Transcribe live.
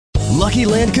Lucky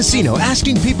Land Casino,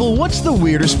 asking people, what's the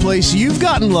weirdest place you've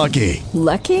gotten lucky?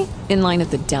 Lucky? In line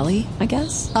at the deli, I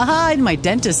guess? Aha, in my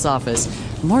dentist's office.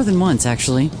 More than once,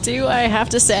 actually. Do I have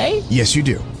to say? Yes, you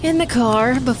do. In the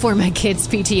car before my kids'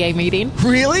 PTA meeting.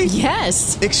 Really?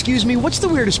 Yes. Excuse me, what's the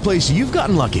weirdest place you've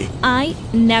gotten lucky? I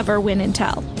never win and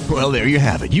tell. Well, there you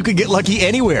have it. You can get lucky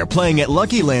anywhere, playing at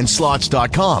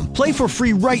LuckyLandSlots.com. Play for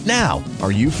free right now.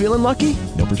 Are you feeling lucky?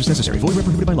 No purchase necessary. Void where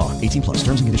prohibited by law. 18 plus.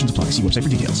 Terms and conditions apply. See website for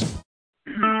details.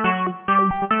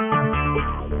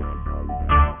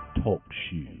 Talk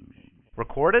shoes.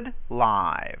 Recorded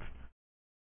live.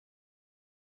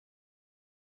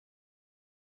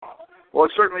 Well,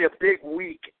 it's certainly a big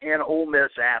week in Ole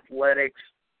Miss athletics.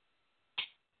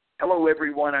 Hello,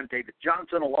 everyone. I'm David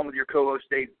Johnson, along with your co-host,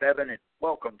 Dave Bevan, and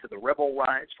welcome to the Rebel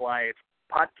Rise Live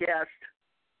podcast.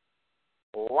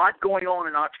 A lot going on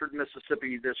in Oxford,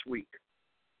 Mississippi this week.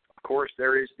 Of course,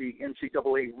 there is the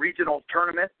NCAA Regional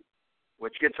Tournament,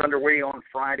 which gets underway on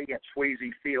Friday at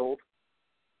Swayze Field.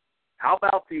 How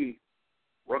about the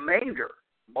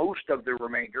most of the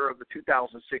remainder of the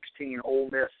 2016 Ole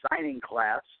Miss signing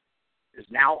class is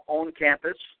now on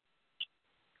campus.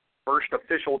 First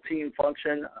official team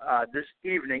function this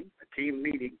evening, a team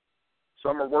meeting.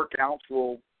 Summer workouts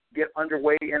will get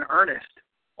underway in earnest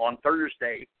on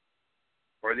Thursday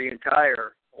for the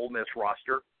entire Ole Miss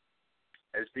roster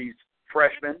as these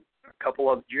freshmen, a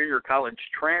couple of junior college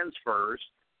transfers,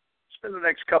 spend the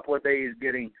next couple of days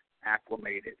getting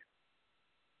acclimated.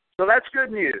 So that's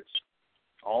good news.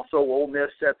 Also, Ole Miss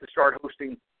set to start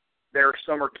hosting their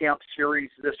summer camp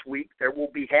series this week. There will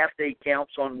be half-day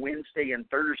camps on Wednesday and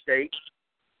Thursday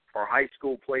for high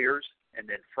school players, and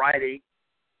then Friday,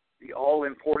 the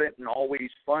all-important and always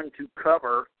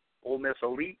fun-to-cover Ole Miss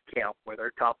Elite Camp, where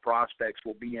their top prospects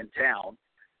will be in town,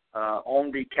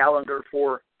 on the calendar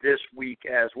for this week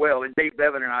as well. And Dave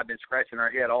Bevan and I have been scratching our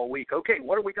head all week. Okay,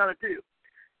 what are we going to do?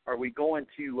 Are we going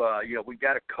to, we've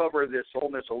got to cover this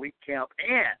Ole Miss Elite Camp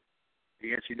and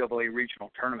the NCAA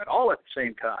Regional Tournament all at the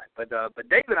same time. But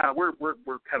Dave and I, we're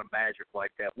kind of magic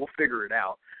like that. We'll figure it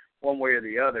out one way or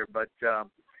the other. But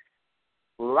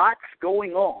lots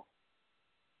going on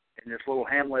in this little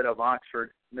hamlet of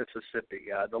Oxford, Mississippi,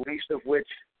 the least of which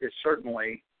is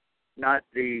certainly not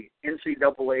the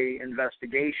NCAA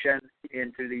investigation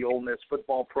into the Ole Miss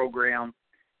football program,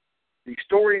 the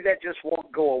story that just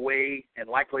won't go away and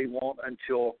likely won't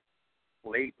until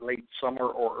late summer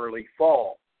or early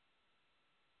fall.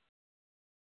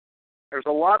 There's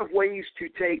a lot of ways to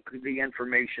take the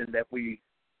information that we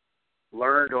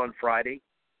learned on Friday.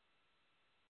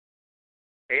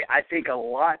 I think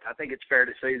it's fair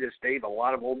to say this, Dave, a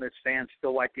lot of Ole Miss fans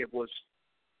feel like it was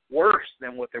worse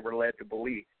than what they were led to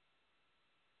believe.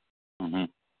 Mm-hmm.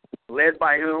 Led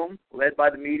by whom? Led by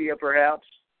the media, perhaps?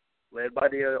 Led by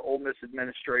the Ole Miss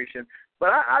administration? But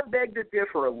I beg to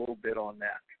differ a little bit on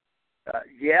that.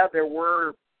 There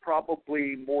were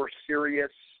probably more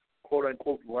serious,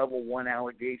 quote-unquote, level one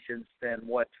allegations than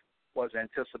what was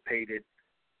anticipated.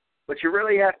 But you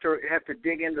really have to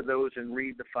dig into those and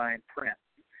read the fine print.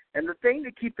 And the thing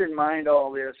to keep in mind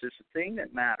all this is the thing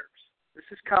that matters. This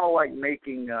is kind of like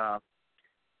making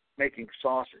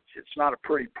sausage. It's not a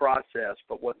pretty process,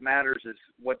 but what matters is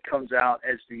what comes out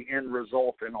as the end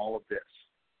result in all of this.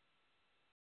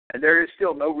 And there is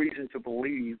still no reason to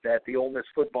believe that the Ole Miss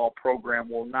football program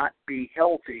will not be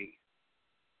healthy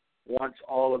once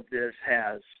all of this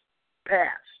has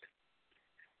passed.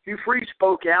 Hugh Freeze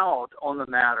spoke on the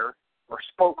matter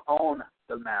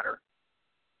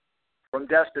from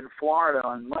Destin, Florida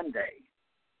on Monday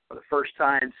for the first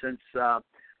time since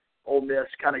Ole Miss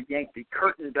kind of yanked the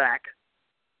curtain back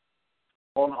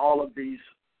on all of these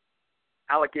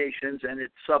allegations and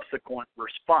its subsequent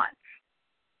response.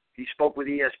 He spoke with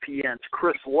ESPN's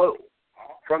Chris Lowe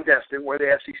from Destin, where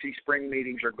the SEC spring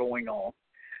meetings are going on.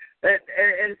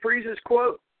 And Freeze's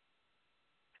quote,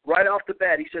 right off the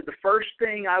bat, he said, the first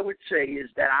thing I would say is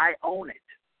that I own it.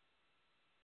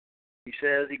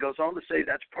 He goes on to say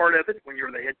that's part of it when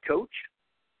you're the head coach.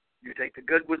 You take the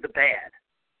good with the bad.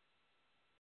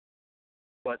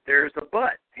 But there's a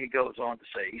but, he goes on to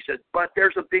say. He said, but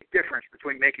there's a big difference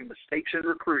between making mistakes in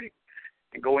recruiting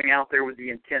and going out there with the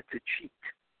intent to cheat.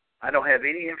 I don't have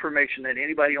any information that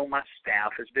anybody on my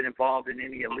staff has been involved in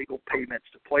any illegal payments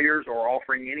to players or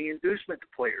offering any inducement to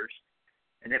players.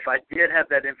 And if I did have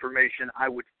that information, I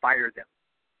would fire them,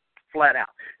 flat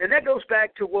out. And that goes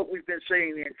back to what we've been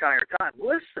saying the entire time.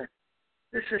 Listen,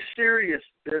 this is serious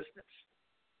business.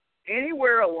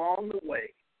 Anywhere along the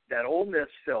way that Ole Miss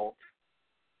felt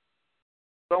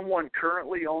someone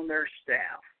currently on their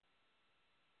staff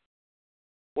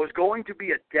was going to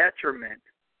be a detriment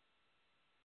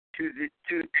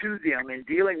to them in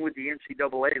dealing with the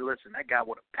NCAA. Listen, that guy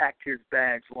would have packed his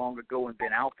bags long ago and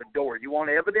been out the door. You want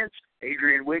evidence?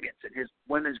 Adrian Wiggins and his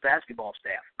women's basketball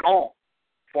staff, gone.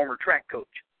 Former track coach,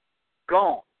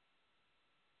 gone.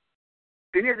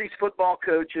 If any of these football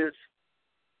coaches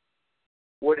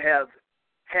would have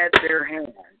had their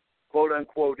hand, quote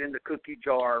unquote, in the cookie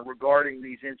jar regarding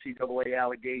these NCAA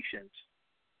allegations,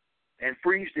 and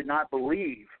Freeze did not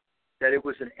believe that it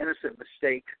was an innocent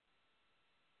mistake,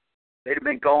 they'd have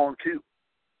been gone too.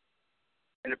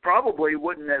 And it probably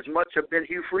wouldn't as much have been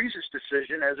Hugh Freeze's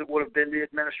decision as it would have been the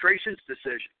administration's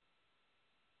decision.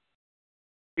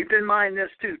 Keep in mind this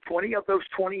too, 20 of those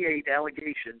 28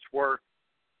 allegations were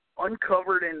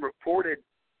uncovered and reported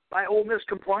by Ole Miss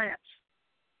compliance,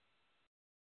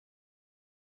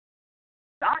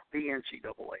 not the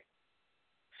NCAA.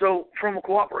 So from a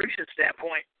cooperation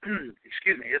standpoint,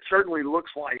 it certainly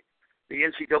looks like the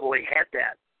NCAA had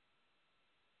that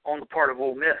on the part of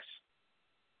Ole Miss.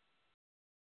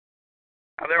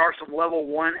 Now, there are some level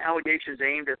 1 allegations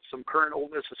aimed at some current Ole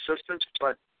Miss assistants,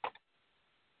 but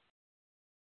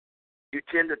you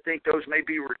tend to think those may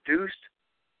be reduced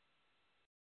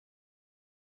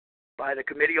by the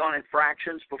Committee on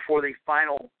Infractions before the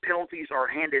final penalties are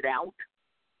handed out.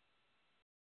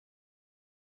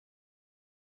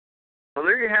 So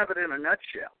there you have it in a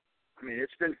nutshell. I mean,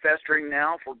 it's been festering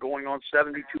now for going on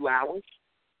 72 hours,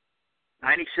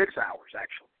 96 hours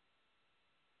actually.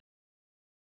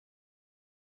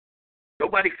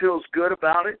 Nobody feels good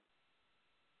about it,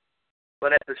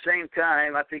 but at the same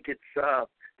time, I think it's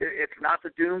not the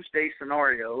doomsday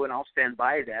scenario, and I'll stand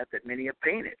by that many have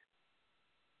painted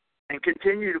and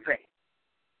continue to paint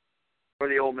for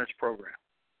the Ole Miss program.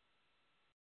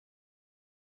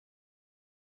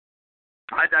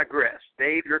 I digress.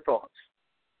 Dave, your thoughts?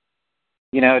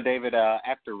 You know, David,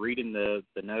 after reading the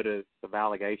notice of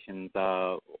allegations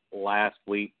last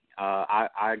week,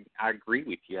 I agree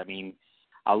with you. I mean,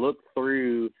 I looked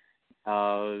through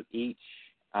each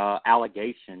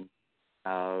allegation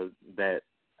that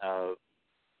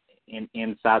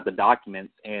inside the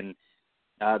documents, and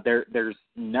there's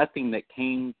nothing that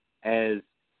came as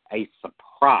a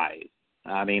surprise.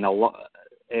 I mean,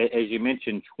 as you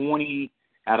mentioned, 20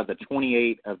 out of the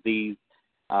 28 of these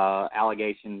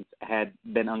allegations had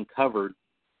been uncovered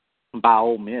by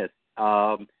Ole Miss.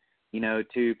 You know,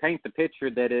 to paint the picture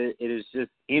that it is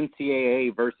just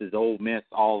NCAA versus Ole Miss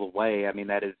all the way, I mean,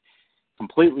 that is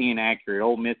completely inaccurate.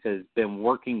 Ole Miss has been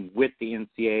working with the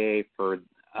NCAA for,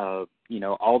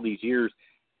 all these years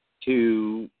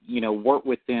to, work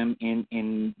with them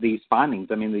in these findings.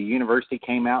 I mean, the university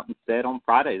came out and said on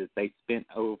Friday that they spent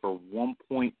over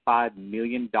 $1.5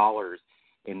 million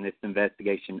in this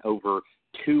investigation, over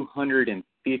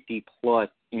 250-plus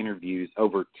interviews,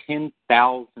 over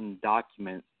 10,000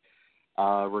 documents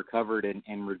recovered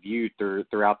and reviewed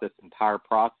throughout this entire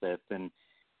process. And,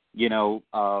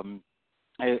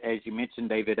 as you mentioned,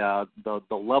 David, the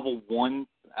level 1,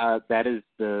 that is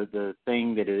the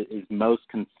thing that is most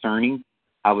concerning,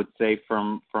 I would say,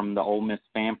 from the Ole Miss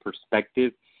fan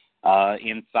perspective.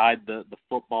 Inside the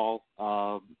football,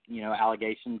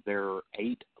 allegations, there are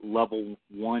 8 level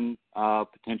 1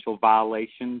 potential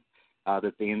violations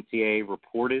that the NCAA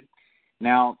reported.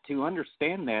 Now, to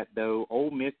understand that, though,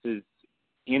 Ole Miss is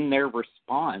in their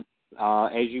response,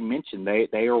 as you mentioned,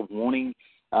 they are wanting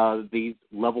these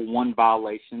level 1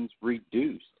 violations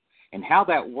reduced. And how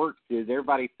that works is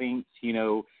everybody thinks,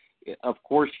 of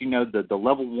course, the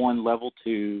level 1, level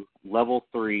 2, level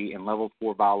 3, and level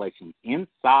 4 violations.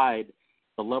 Inside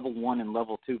the level 1 and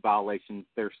level 2 violations,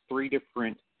 there's 3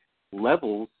 different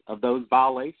levels of those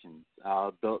violations.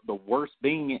 The worst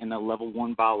being in a level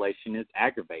 1 violation is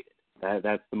aggravated.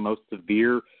 That's the most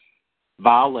severe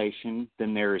violation.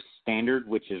 Then there's standard,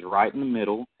 which is right in the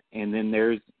middle, and then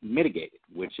there's mitigated,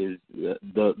 which is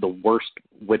the worst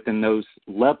within those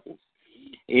levels.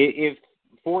 If,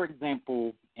 for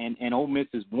example, and Ole Miss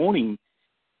is wanting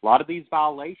a lot of these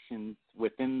violations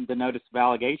within the notice of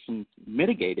allegations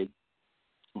mitigated,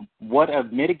 what a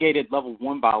mitigated level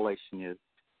 1 violation is,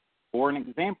 for an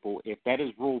example, if that is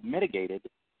ruled mitigated,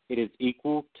 it is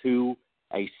equal to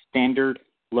a standard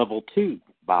level 2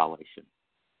 violation.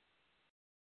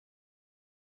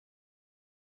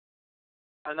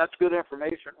 And that's good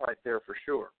information right there for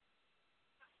sure.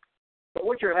 But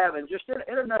what you're having, just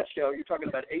in a nutshell, you're talking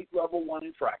about 8 level 1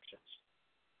 infractions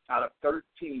out of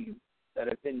 13 that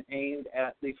have been aimed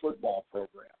at the football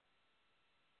program.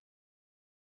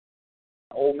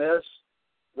 Ole Miss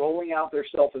rolling out their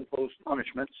self-imposed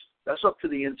punishments. That's up to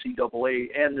the NCAA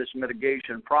and this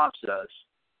mitigation process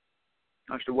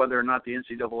as to whether or not the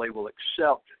NCAA will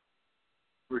accept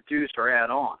reduce or add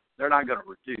on. They're not going to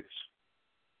reduce.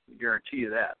 I guarantee you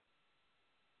that.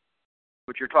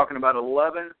 But you're talking about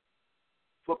 11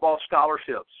 football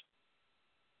scholarships,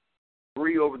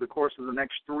 3 over the course of the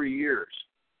next 3 years.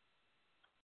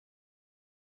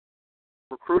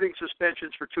 Recruiting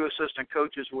suspensions for 2 assistant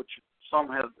coaches, which some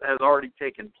has already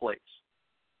taken place.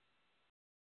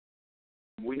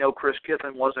 We know Chris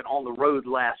Kiffin wasn't on the road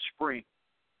last spring.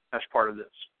 That's part of this.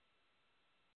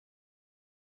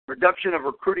 Reduction of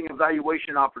recruiting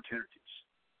evaluation opportunities.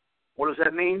 What does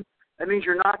that mean? That means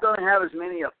you're not going to have as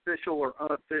many official or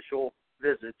unofficial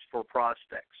visits for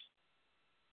prospects.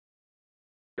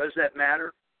 Does that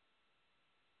matter?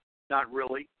 Not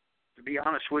really. To be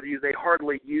honest with you, they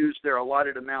hardly use their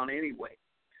allotted amount anyway.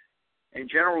 And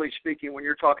generally speaking, when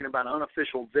you're talking about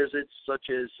unofficial visits, such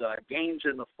as games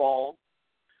in the fall,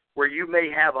 where you may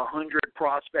have 100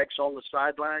 prospects on the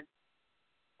sideline,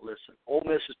 listen, Ole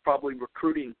Miss is probably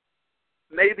recruiting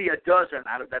maybe a dozen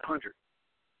out of that 100.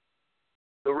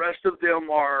 The rest of them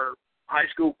are high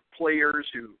school players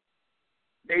who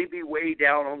may be way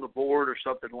down on the board or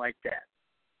something like that.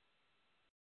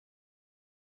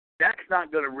 That's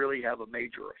not going to really have a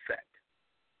major effect.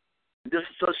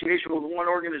 Disassociation with one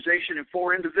organization and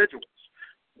 4 individuals.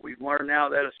 We've learned now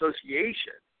that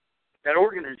association, that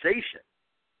organization,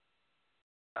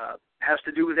 has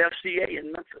to do with FCA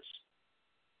in Memphis.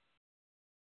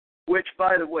 Which,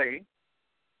 by the way,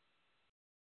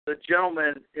 the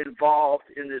gentleman involved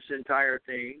in this entire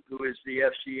thing, who is the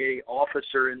FCA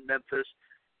officer in Memphis,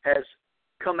 has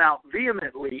come out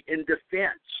vehemently in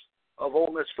defense of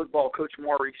Ole Miss football coach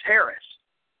Maurice Harris,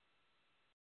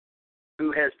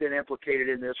 who has been implicated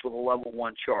in this with a level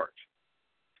 1 charge.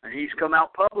 And he's come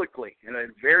out publicly in a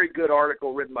very good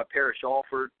article written by Parrish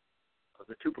Alford of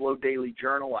the Tupelo Daily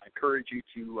Journal. I encourage you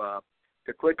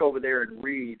to click over there and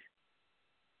read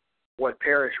what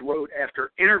Parrish wrote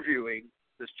after interviewing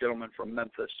this gentleman from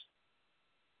Memphis,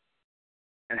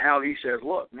 and how he says,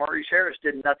 look, Maurice Harris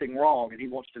did nothing wrong, and he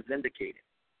wants to vindicate it.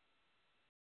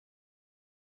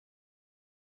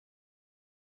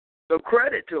 So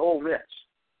credit to Ole Miss.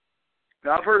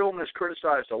 Now, I've heard Ole Miss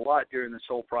criticized a lot during this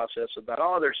whole process about,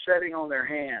 they're sitting on their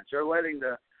hands. They're letting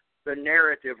the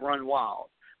narrative run wild.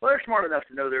 Well, they're smart enough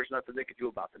to know there's nothing they can do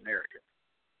about the narrative.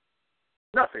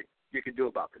 Nothing you can do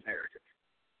about the narrative.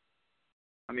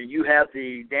 I mean, you have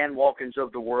the Dan Walkins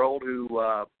of the world who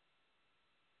are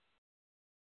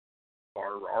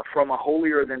from a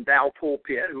holier-than-thou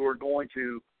pulpit, who are going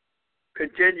to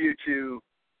continue to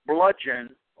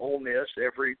bludgeon Ole Miss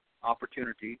every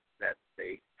opportunity that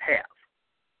they have.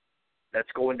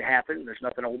 That's going to happen. There's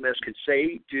nothing Ole Miss could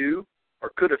say, do,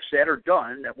 or could have said or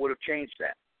done that would have changed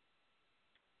that.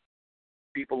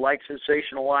 People like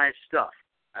sensationalized stuff.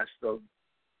 That's the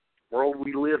world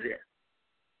we live in.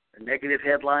 The negative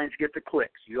headlines get the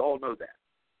clicks. You all know that.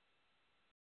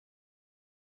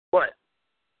 But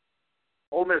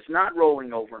Ole Miss not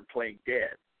rolling over and playing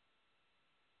dead.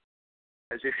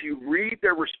 As if you read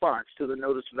their response to the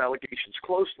notice of allegations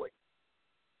closely,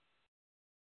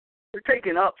 they're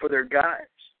taking up for their guys.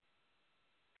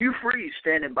 Hugh Freeze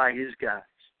standing by his guys,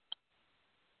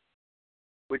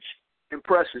 which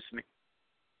impresses me.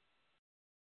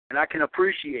 And I can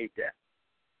appreciate that.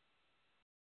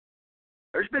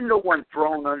 There's been no one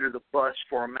thrown under the bus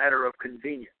for a matter of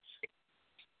convenience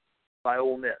by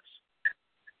Ole Miss.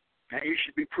 And you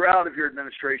should be proud of your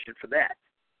administration for that.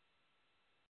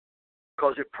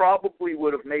 Because it probably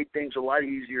would have made things a lot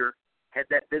easier had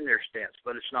that been their stance,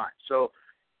 but it's not. So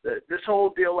this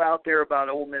whole deal out there about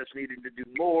Ole Miss needing to do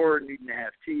more, needing to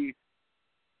have teeth,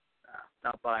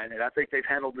 not buying it. I think they've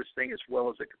handled this thing as well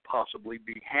as it could possibly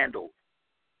be handled.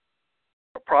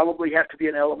 There'll probably have to be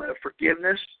an element of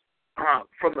forgiveness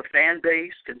from the fan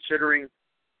base, considering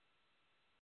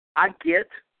I get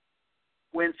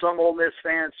when some Ole Miss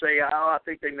fans say, I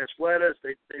think they misled us,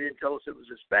 they didn't tell us it was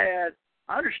this bad.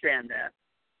 I understand that.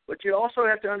 But you also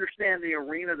have to understand the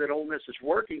arena that Ole Miss is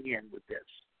working in with this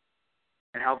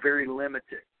and how very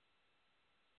limited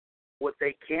what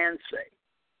they can say.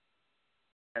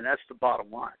 And that's the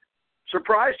bottom line.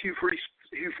 Surprised Hugh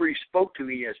Freeze spoke to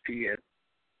ESPN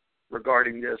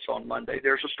regarding this on Monday.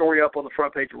 There's a story up on the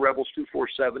front page of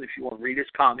Rebels247 if you want to read his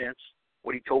comments,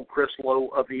 what he told Chris Lowe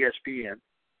of ESPN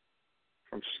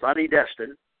from sunny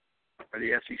Destin, where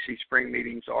the SEC spring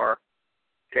meetings are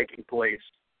taking place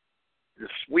this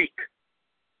week.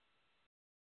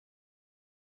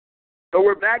 So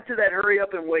we're back to that hurry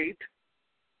up and wait.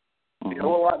 You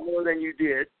know a lot more than you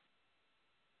did.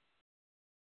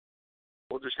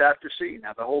 We'll just have to see.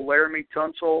 Now, the whole Laramie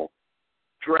Tunsil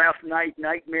draft night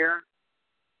nightmare,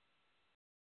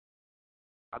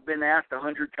 I've been asked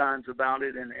 100 times about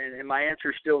it, and my answer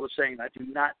is still the same. I do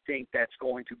not think that's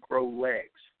going to grow legs.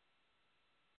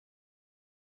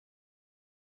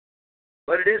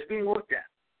 But it is being looked at.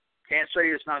 Can't say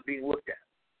it's not being looked at.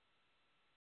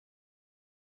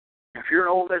 If you're an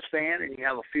Ole Miss fan and you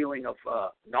have a feeling of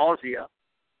nausea,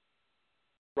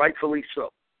 rightfully so.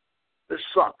 This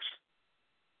sucks.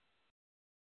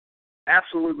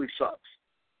 Absolutely sucks.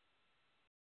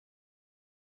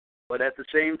 But at the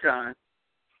same time,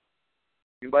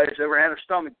 anybody that's ever had a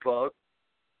stomach bug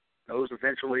knows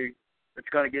eventually it's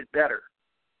going to get better.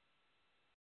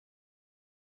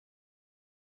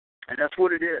 And that's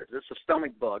what it is. It's a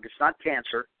stomach bug. It's not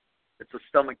cancer. It's a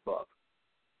stomach bug.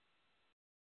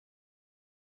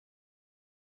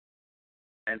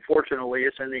 And fortunately,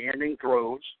 it's in the ending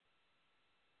throes.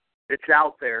 It's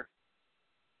out there.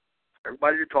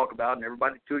 Everybody to talk about and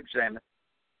everybody to examine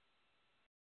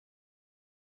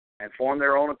and form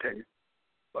their own opinion.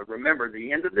 But remember, at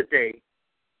the end of the day,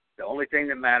 the only thing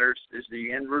that matters is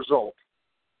the end result,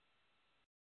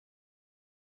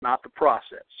 not the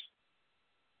process.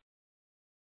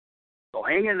 So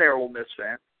hang in there, Ole Miss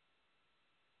fan.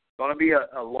 It's going to be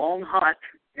a long, hot,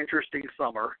 interesting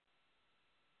summer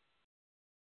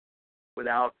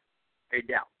without a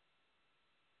doubt.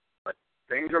 But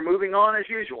things are moving on as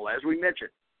usual, as we mentioned.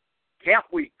 Camp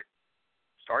week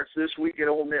starts this week at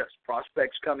Ole Miss.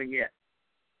 Prospects coming in.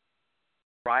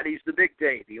 Friday's the big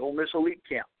day, the Ole Miss Elite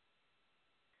Camp.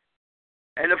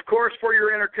 And, of course, for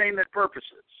your entertainment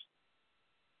purposes,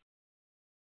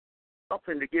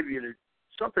 something to give you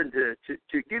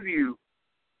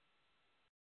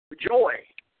joy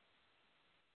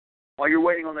while you're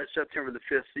waiting on that September the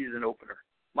 5th season opener.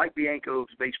 Mike Bianco's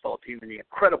baseball team and the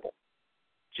incredible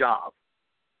job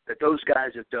that those guys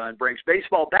have done brings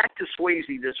baseball back to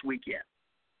Swayze this weekend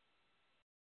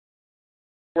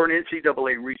for an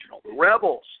NCAA regional. The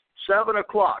Rebels, 7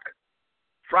 o'clock,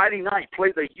 Friday night,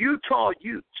 play the Utah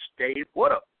Utes. Dave,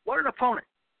 what an opponent.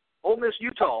 Ole Miss,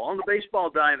 Utah on the baseball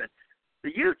diamond.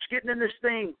 The Utes getting in this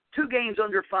thing 2 games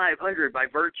under 500 by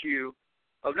virtue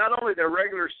of not only their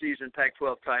regular season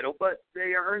Pac-12 title, but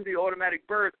they earned the automatic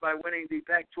berth by winning the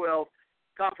Pac-12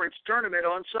 conference tournament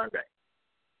on Sunday.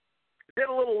 Did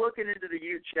a little looking into the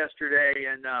Utes yesterday,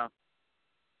 and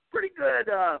pretty good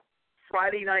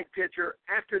Friday night pitcher.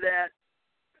 After that,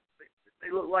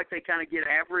 they look like they kind of get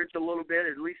average a little bit,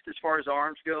 at least as far as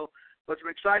arms go. But some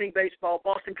exciting baseball.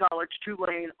 Boston College,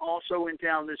 Tulane, also in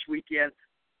town this weekend.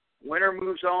 Winner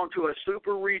moves on to a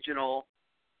super regional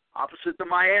opposite the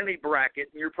Miami bracket,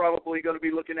 and you're probably going to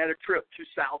be looking at a trip to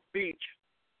South Beach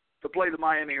to play the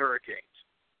Miami Hurricanes.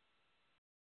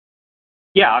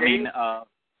 Yeah, I mean, I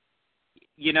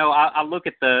look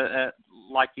at the,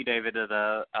 like you, David,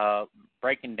 the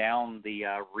breaking down the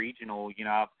regional,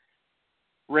 I've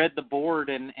read the board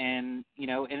and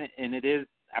it is,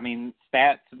 I mean,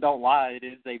 stats don't lie. It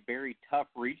is a very tough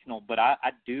regional, but I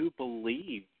do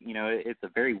believe, it's a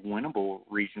very winnable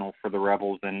regional for the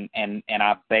Rebels, and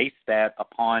I base that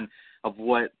upon of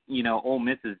what, Ole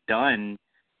Miss has done,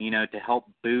 to help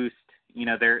boost,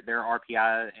 their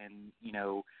RPI and,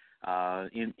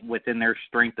 within their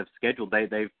strength of schedule.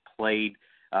 They've played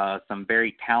some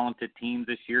very talented teams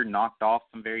this year, knocked off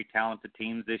some very talented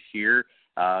teams this year.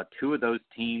 2 of those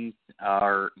teams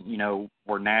are,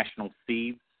 were national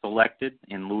seeds selected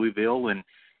in Louisville and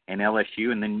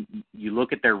LSU. And then you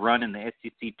look at their run in the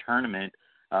SEC tournament,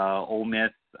 Ole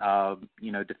Miss,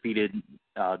 defeated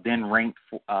then ranked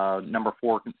number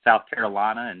 4 South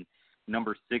Carolina and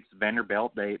number 6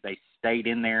 Vanderbilt. They stayed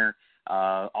in there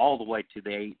all the way to the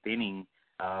 8th inning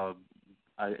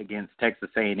against Texas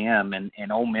A&M,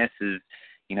 and Ole Miss is,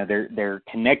 they're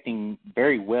connecting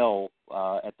very well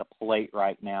at the plate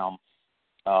right now.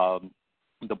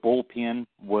 The bullpen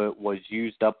was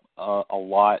used up a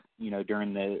lot,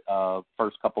 during the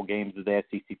first couple games of the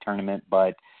SEC tournament,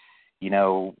 but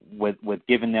with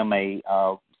giving them a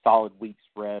solid week's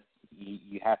rest,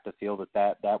 you have to feel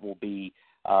that will be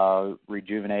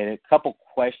rejuvenated. A couple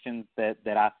questions that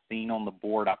I've seen on the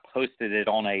board. I posted it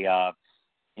on a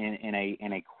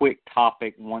in a quick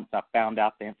topic once I found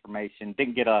out the information.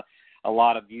 Didn't get a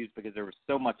lot of views because there was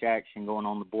so much action going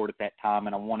on the board at that time,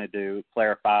 and I wanted to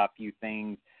clarify a few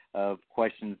things of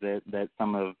questions that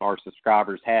some of our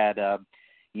subscribers had.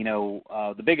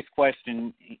 The biggest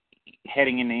question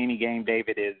heading into any game,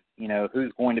 David, is,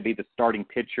 who's going to be the starting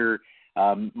pitcher.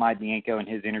 Mike Bianco, in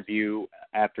his interview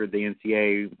after the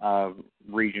NCAA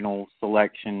regional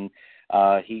selection,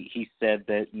 he said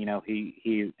that,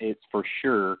 he it's for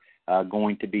sure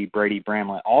going to be Brady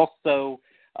Bramlett. Also,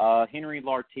 Henry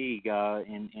Lartigue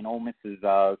in Ole Miss's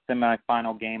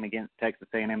semifinal game against Texas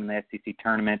A&M in the SEC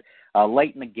tournament.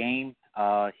 Late in the game,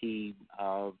 he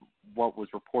what was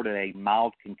reported a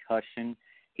mild concussion.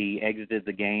 He exited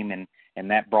the game, and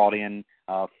that brought in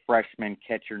freshman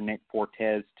catcher Nick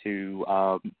Fortes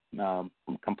to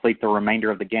complete the remainder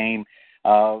of the game.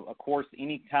 Of course,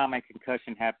 any time a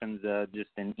concussion happens,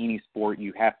 just in any sport,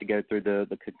 you have to go through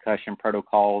the concussion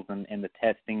protocols and the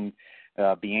testing.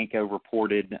 Bianco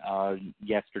reported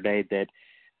yesterday that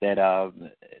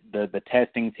the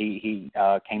testings, he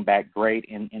came back great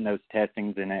in those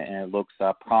testings, and it looks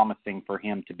promising for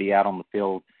him to be out on the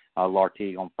field,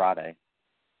 Lartigue, on Friday.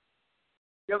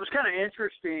 It was kind of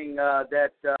interesting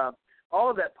that all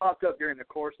of that popped up during the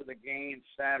course of the game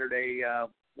Saturday,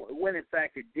 when in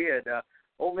fact it did.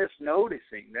 Ole Miss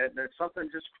noticing that something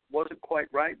just wasn't quite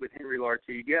right with Henry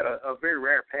Lartigue. He had a very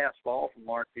rare pass ball from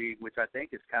Lartigue, which I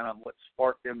think is kind of what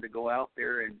sparked them to go out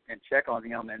there and check on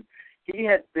him. And he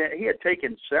had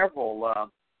taken several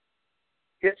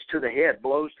hits to the head,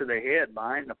 blows to the head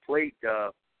behind the plate,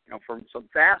 from some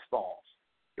fastballs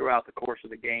throughout the course of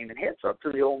the game. And heads up to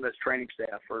the Ole Miss training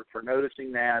staff for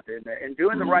noticing that and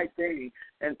doing the right thing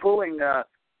and pulling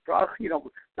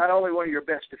not only one of your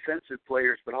best defensive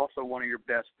players, but also one of your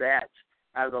best bats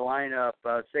out of the lineup.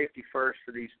 Safety first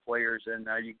for these players, and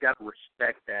you've got to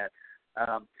respect that.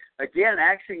 Again,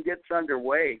 action gets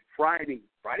underway Friday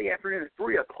afternoon at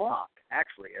 3 o'clock,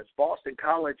 actually, as Boston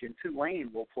College and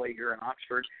Tulane will play here in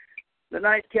Oxford. The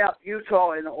nightcap,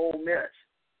 Utah and Ole Miss.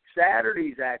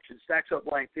 Saturday's action stacks up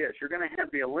like this. You're going to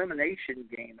have the elimination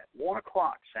game at 1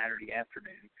 o'clock Saturday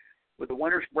afternoon, with the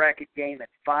winner's bracket game at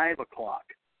 5 o'clock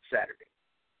Saturday.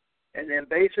 And then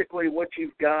basically what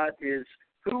you've got is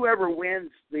whoever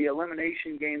wins the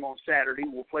elimination game on Saturday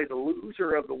will play the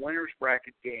loser of the winner's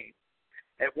bracket game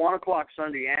at 1 o'clock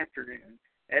Sunday afternoon.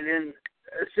 And then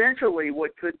essentially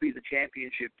what could be the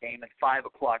championship game at 5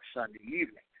 o'clock Sunday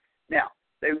evening. Now,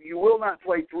 you will not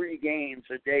play 3 games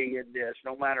a day in this,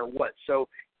 no matter what. So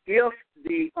if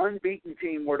the unbeaten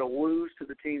team were to lose to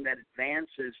the team that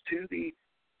advances to the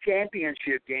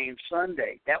championship game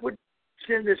Sunday, that would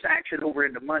send this action over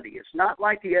into Monday. It's not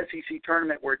like the SEC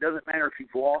tournament where it doesn't matter if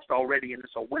you've lost already and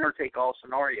it's a winner-take-all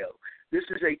scenario. This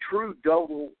is a true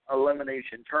double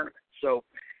elimination tournament. So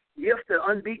if the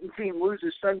unbeaten team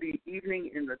loses Sunday evening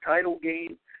in the title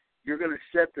game, you're going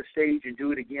to set the stage and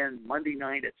do it again Monday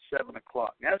night at 7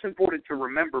 o'clock. Now, that's important to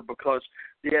remember because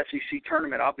the SEC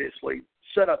tournament obviously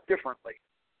set up differently.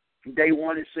 Day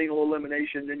one is single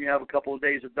elimination, then you have a couple of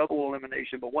days of double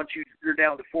elimination. But once you're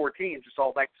down to 4 teams, it's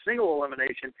all back to single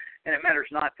elimination, and it matters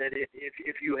not that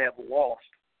if you have lost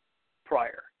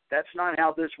prior. That's not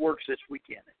how this works this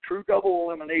weekend. True double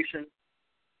elimination.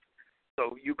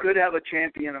 So you could have a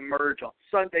champion emerge on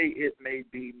Sunday. It may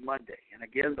be Monday. And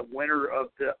again, the winner of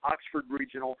the Oxford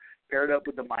Regional paired up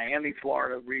with the Miami,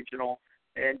 Florida Regional.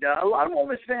 And a lot of Ole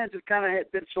Miss fans have kind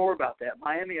of been sore about that.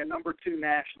 Miami, a number 2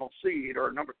 national seed, or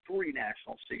a number 3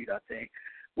 national seed, I think,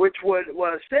 which would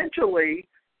essentially,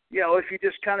 if you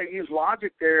just kind of use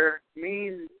logic there,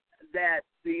 mean that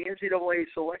the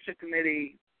NCAA selection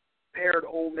committee paired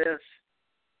Ole Miss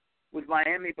with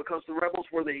Miami because the Rebels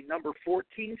were the number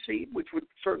 14 seed, which would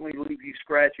certainly leave you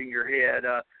scratching your head.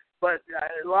 But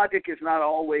logic is not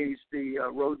always the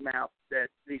roadmap that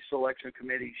these selection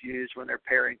committees use when they're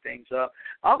pairing things up.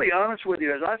 I'll be honest with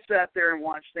you, as I sat there and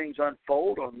watched things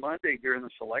unfold on Monday during the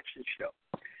selection show,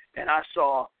 and I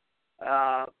saw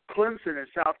Clemson and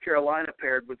South Carolina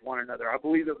paired with one another. I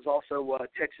believe it was also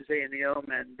Texas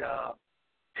A&M and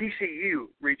TCU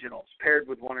regionals paired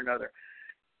with one another.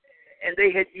 And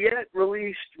they had yet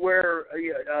released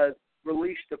the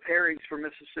pairings for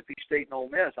Mississippi State and Ole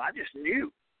Miss. I just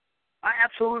knew. I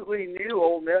absolutely knew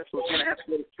Ole Miss was going to have to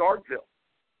go to Starkville.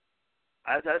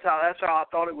 That's how I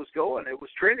thought it was going. It was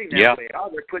trending that way. Oh,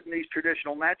 they're putting these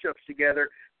traditional matchups together.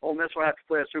 Ole Miss will have to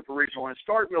play a super regional in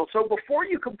Starkville. So before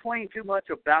you complain too much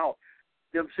about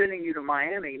them sending you to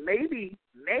Miami, maybe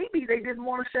they didn't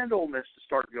want to send Ole Miss to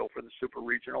Starkville for the super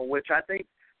regional, which I think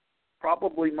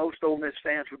probably most Ole Miss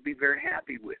fans would be very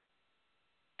happy with.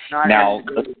 Go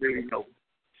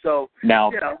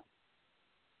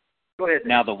ahead.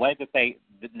 Now the way that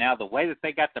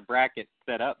they got the bracket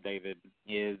set up, David,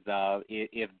 is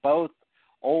if both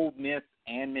Ole Miss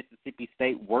and Mississippi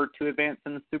State were to advance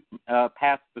in the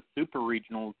past the super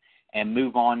regionals and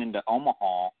move on into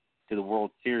Omaha to the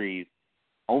World Series,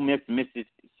 Ole Miss and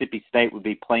Mississippi State would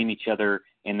be playing each other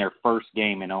in their first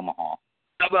game in Omaha.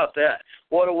 How about that?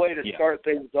 What a way to start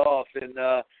things off at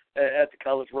the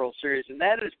College World Series. And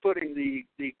that is putting the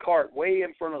cart way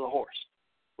in front of the horse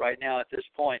right now at this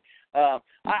point.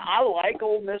 I like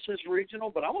Ole Miss's regional,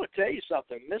 but I want to tell you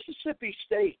something. Mississippi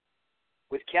State,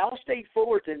 with Cal State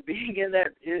Fullerton being in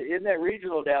that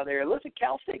regional down there, listen,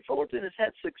 Cal State Fullerton has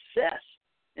had success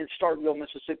in Starkville,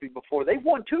 Mississippi before. They've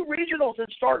won 2 regionals in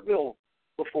Starkville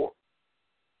before.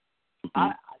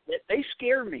 They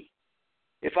scare me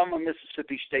if I'm a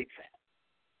Mississippi State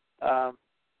fan,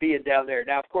 being down there.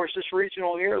 Now, of course, this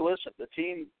regional here, listen, the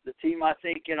team I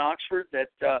think in Oxford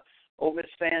that Ole Miss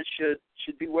fans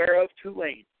should be aware of,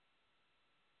 Tulane.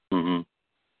 Mm-hmm.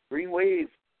 Green Wave,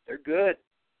 they're good.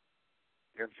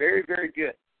 They're very, very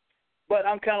good. But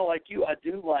I'm kind of like you. I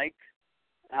do like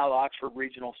how the Oxford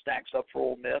Regional stacks up for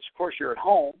Ole Miss. Of course, you're at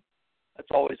home. That's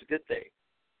always a good thing.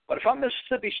 But if I'm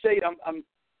Mississippi State,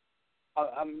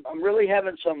 I'm really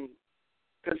having some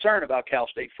concern about Cal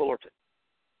State Fullerton,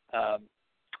 a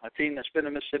team that's been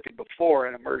in Mississippi before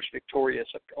and emerged victorious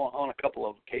on a couple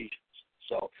of occasions.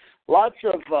 So lots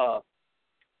of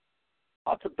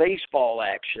baseball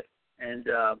action, and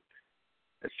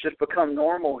it's just become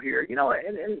normal here. You know,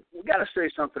 and we got to say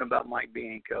something about Mike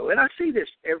Bianco. And I see this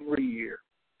every year.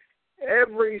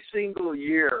 Every single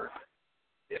year,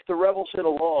 if the Rebels hit a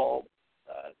lull,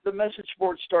 the message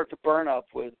boards start to burn up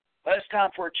with, it's time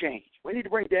for a change. We need to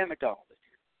bring Dan McDonald in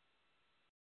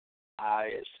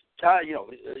here. It's time, you know,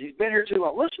 he's been here too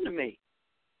long. Listen to me.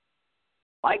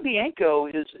 Mike Bianco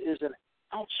is an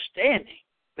outstanding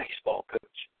baseball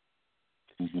coach.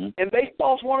 Mm-hmm. And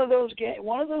baseball's one of those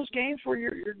games where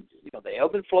you're you know, the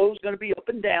ebb and flow is going to be up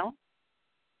and down.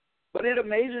 But it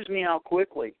amazes me how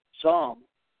quickly some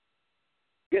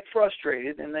get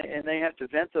frustrated, and they have to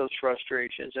vent those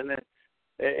frustrations, and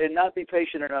not be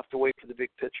patient enough to wait for the big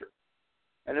picture.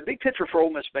 And the big picture for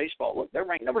Ole Miss baseball, look, they're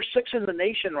ranked number 6 in the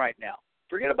nation right now.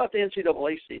 Forget about the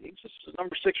NCAA seedings. This is the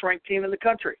number 6 ranked team in the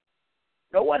country.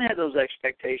 No one had those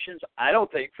expectations, I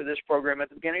don't think, for this program at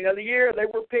the beginning of the year. They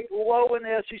were picked low in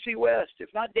the SEC West,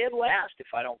 if not dead last, if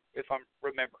I'm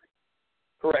remembering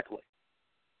correctly.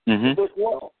 Mm-hmm. It was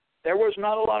low. There was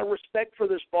not a lot of respect for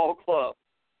this ball club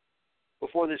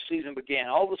before this season began.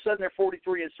 All of a sudden, they're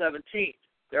 43-17.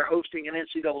 They're hosting an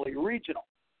NCAA regional.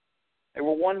 They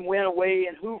were 1 win away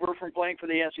in Hoover from playing for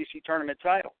the SEC tournament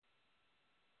title.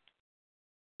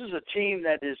 This is a team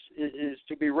that is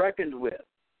to be reckoned with.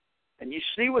 And you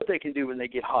see what they can do when they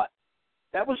get hot.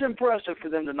 That was impressive for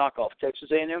them to knock off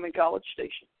Texas A&M in College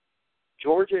Station,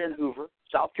 Georgia in Hoover,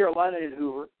 South Carolina in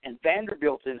Hoover, and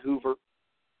Vanderbilt in Hoover,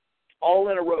 all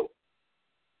in a row.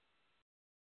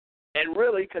 And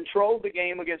really controlled the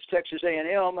game against Texas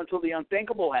A&M until the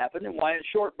unthinkable happened and Wyatt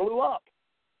Short blew up.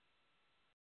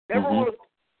 Never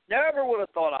would have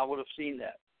thought I would have seen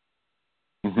that.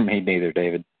 Me neither,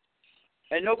 David.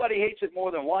 And nobody hates it more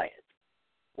than Wyatt.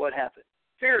 What happened?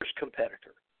 Fierce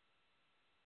competitor.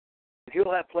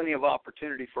 He'll have plenty of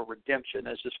opportunity for redemption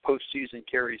as this postseason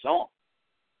carries on.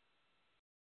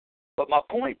 But my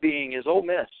point being is Ole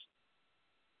Miss,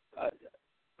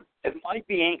 if Mike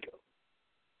Bianco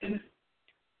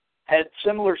had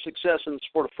similar success in the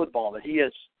sport of football that he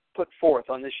has put forth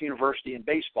on this university in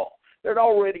baseball, there'd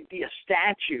already be a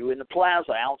statue in the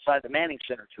plaza outside the Manning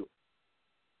Center to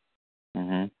him.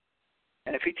 Mm-hmm.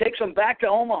 And if he takes them back to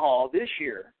Omaha this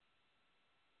year,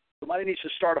 somebody needs to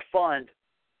start a fund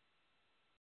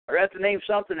or have to name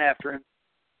something after him,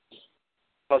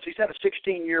 because he's had a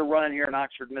 16-year run here in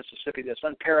Oxford, Mississippi that's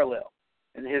unparalleled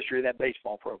in the history of that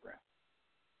baseball program.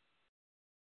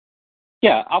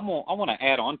 Yeah, I want to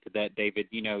add on to that, David.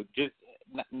 You know, just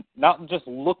not just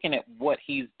looking at what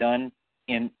he's done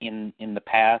in the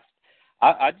past.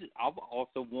 I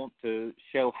also want to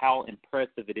show how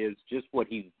impressive it is just what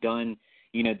he's done,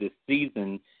 you know, this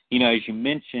season. You know, as you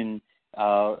mentioned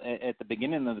at the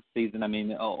beginning of the season, I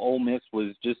mean, Ole Miss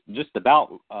was just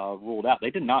about ruled out.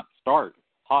 They did not start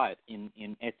hot in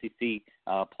SEC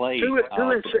play.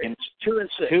 2-6.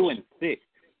 2-6.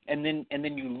 And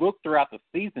then you look throughout the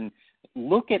season.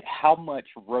 Look at how much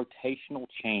rotational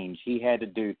change he had to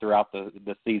do throughout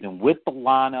the season with the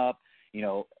lineup. You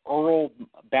know, Earl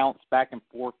bounced back and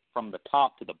forth from the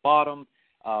top to the bottom.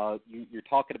 You're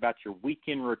talking about your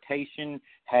weekend rotation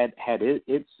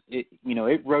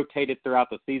it rotated throughout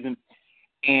the season,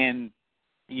 and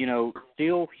you know,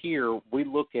 still here we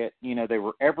look at, you know, they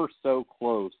were ever so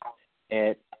close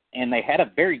and they had a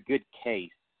very good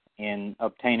case in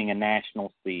obtaining a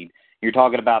national seed. You're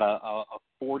talking about a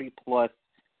 40-plus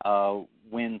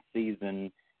win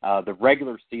season. The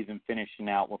regular season finishing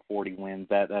out with 40 wins.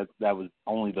 That was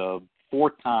only the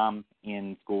 4th time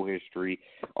in school history,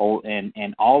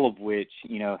 and all of which,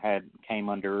 you know, came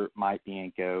under Mike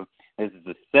Bianco. This is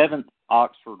the 7th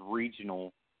Oxford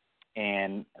Regional,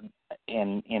 and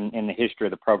in the history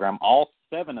of the program, all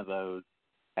 7 of those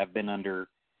have been under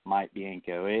Mike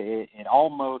Bianco. It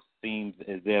almost seems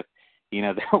as if,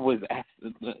 there was,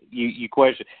 you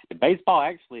question, did baseball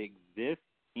actually exist,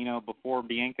 before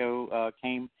Bianco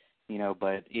came,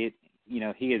 but he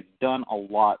has done a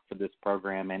lot for this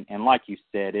program. And like you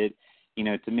said,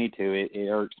 to me too, it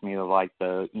irks me like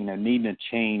the, needing a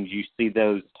change. You see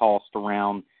those tossed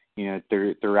around,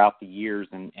 throughout the years.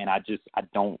 And I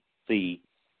don't see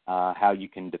how you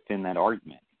can defend that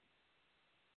argument.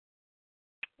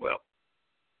 Well,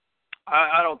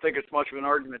 I don't think it's much of an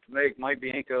argument to make. Mike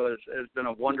Bianco has been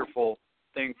a wonderful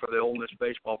thing for the Ole Miss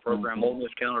baseball program. Mm-hmm. Ole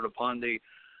Miss counted upon the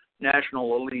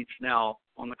national elites now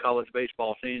on the college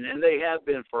baseball scene, and they have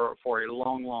been for a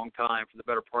long, long time, for the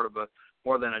better part of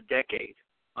more than a decade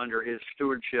under his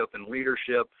stewardship and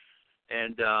leadership.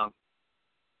 And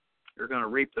you're going to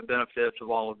reap the benefits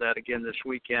of all of that again this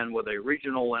weekend with a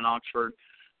regional in Oxford.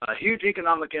 A huge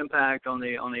economic impact on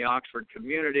the Oxford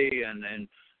community, and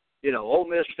Ole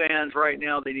Miss fans right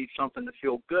now, they need something to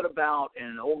feel good about,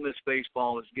 and Ole Miss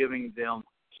baseball is giving them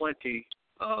plenty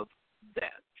of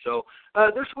that. So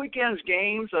this weekend's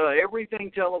games,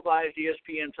 everything televised,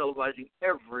 ESPN televising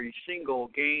every single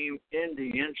game in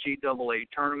the NCAA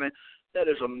tournament. That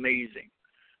is amazing.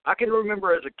 I can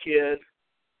remember as a kid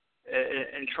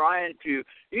and trying to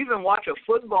even watch a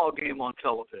football game on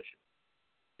television.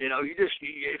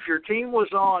 If your team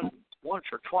was on once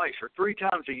or twice or three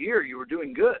times a year, you were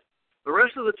doing good. The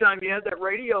rest of the time, you had that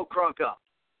radio crunk up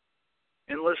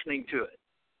and listening to it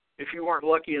if you weren't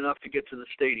lucky enough to get to the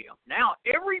stadium. Now,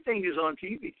 everything is on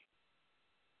TV.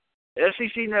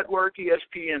 SEC Network,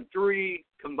 ESPN3,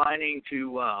 combining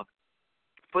to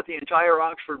put the entire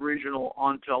Oxford Regional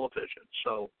on television.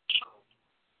 So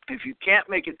if you can't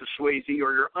make it to Swayze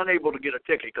or you're unable to get a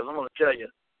ticket, because I'm going to tell you,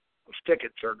 those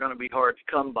tickets are going to be hard to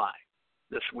come by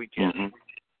this weekend. Mm-hmm.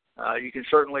 You can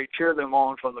certainly cheer them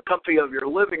on from the comfy of your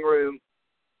living room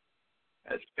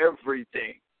as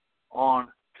everything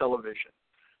on television.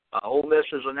 Ole Miss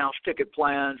has announced ticket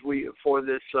plans for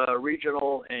this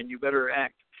regional, and you better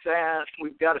act fast.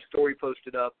 We've got a story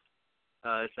posted up.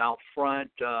 It's out front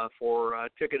for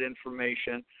ticket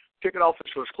information. Ticket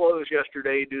office was closed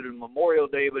yesterday due to Memorial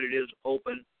Day, but it is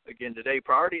open again today.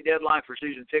 Priority deadline for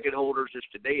season ticket holders is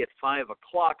today at 5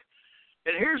 o'clock.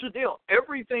 And here's the deal.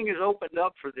 Everything is opened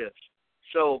up for this.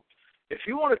 So if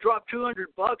you want to drop $200,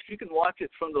 you can watch it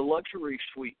from the luxury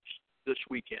suites this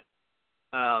weekend.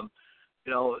 The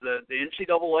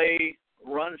NCAA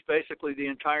runs basically the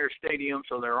entire stadium,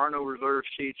 so there are no reserve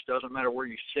seats. Doesn't matter where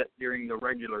you sit during the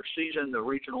regular season. The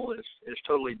regional is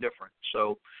totally different.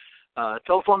 So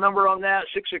telephone number on that,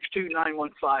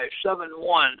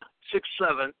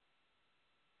 662-915-7167.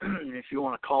 If you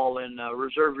want to call and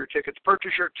reserve your tickets,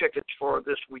 purchase your tickets for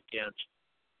this weekend's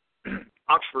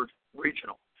Oxford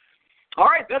Regional. All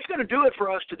right, that's going to do it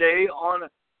for us today on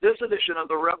this edition of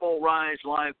the Rebel Rise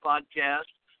Live podcast.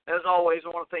 As always, I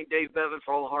want to thank Dave Bevan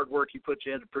for all the hard work he puts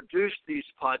in to produce these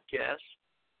podcasts,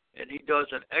 and he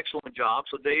does an excellent job.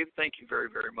 So, Dave, thank you very,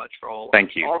 very much for all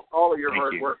of your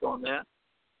hard work on that.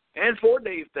 And for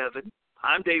Dave Bevan,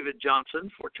 I'm David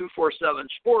Johnson for 247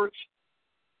 Sports.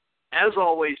 As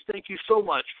always, thank you so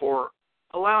much for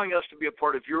allowing us to be a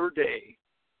part of your day.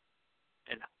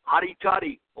 And hotty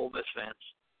toddy, Ole Miss fans.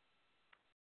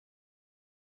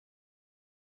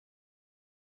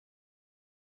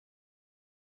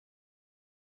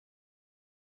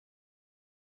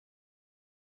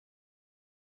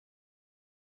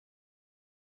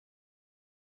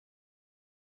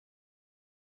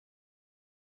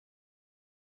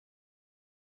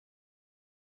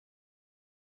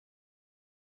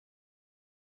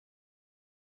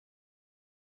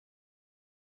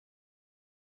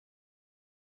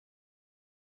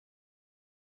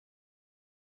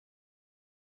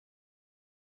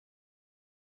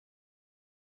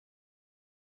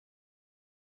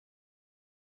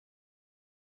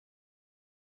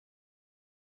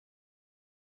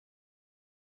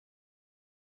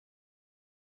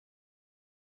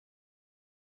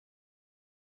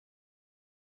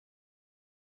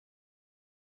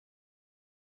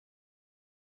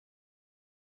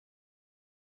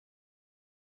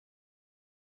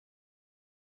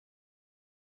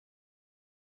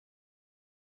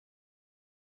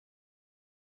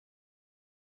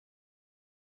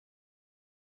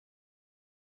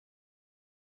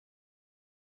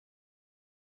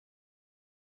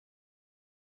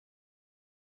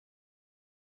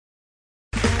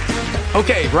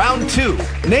 Okay, round two.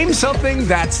 Name something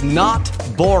that's not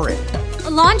boring. A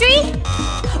laundry?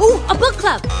 Ooh, a book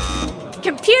club.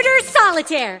 Computer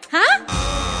solitaire, huh?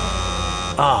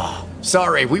 Ah,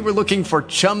 sorry, we were looking for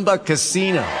Chumba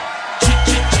Casino.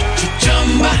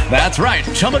 That's right.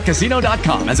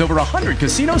 ChumbaCasino.com has over 100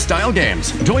 casino-style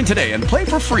games. Join today and play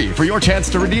for free for your chance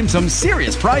to redeem some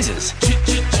serious prizes.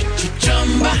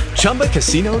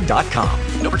 ChumbaCasino.com.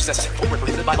 No purchase necessary. Void where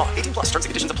prohibited by law. 18+. Terms and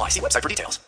conditions apply. See website for details.